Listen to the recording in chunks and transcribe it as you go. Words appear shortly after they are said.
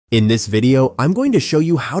In this video, I'm going to show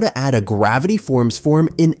you how to add a Gravity Forms form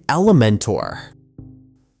in Elementor.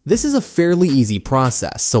 This is a fairly easy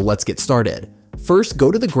process, so let's get started. First,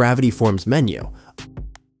 go to the Gravity Forms menu.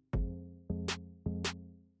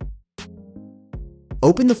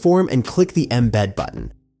 Open the form and click the Embed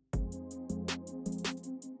button.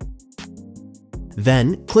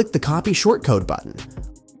 Then, click the Copy Shortcode button.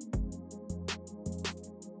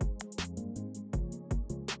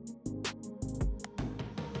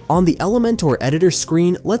 On the Elementor editor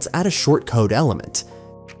screen, let's add a shortcode element.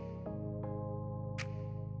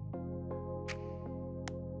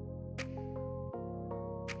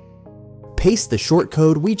 Paste the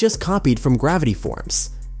shortcode we just copied from Gravity Forms.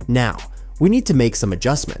 Now, we need to make some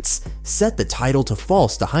adjustments. Set the title to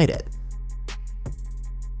false to hide it.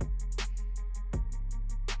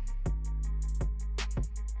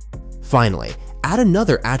 Finally, add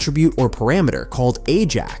another attribute or parameter called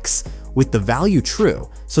Ajax with the value true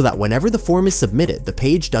so that whenever the form is submitted, the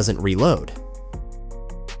page doesn't reload.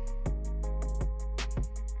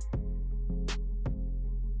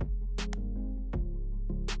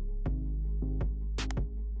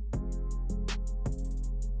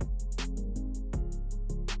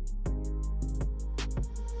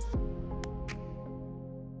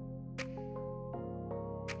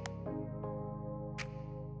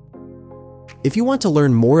 If you want to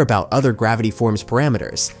learn more about other Gravity Forms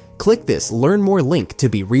parameters, click this Learn More link to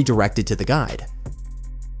be redirected to the guide.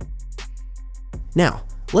 Now,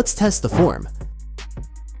 let's test the form.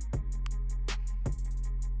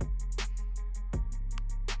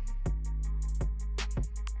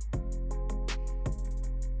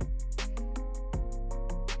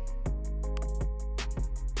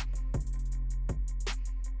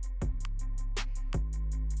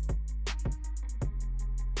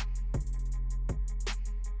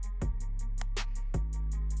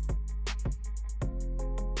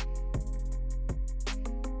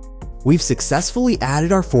 We've successfully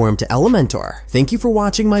added our form to Elementor. Thank you for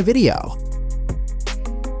watching my video.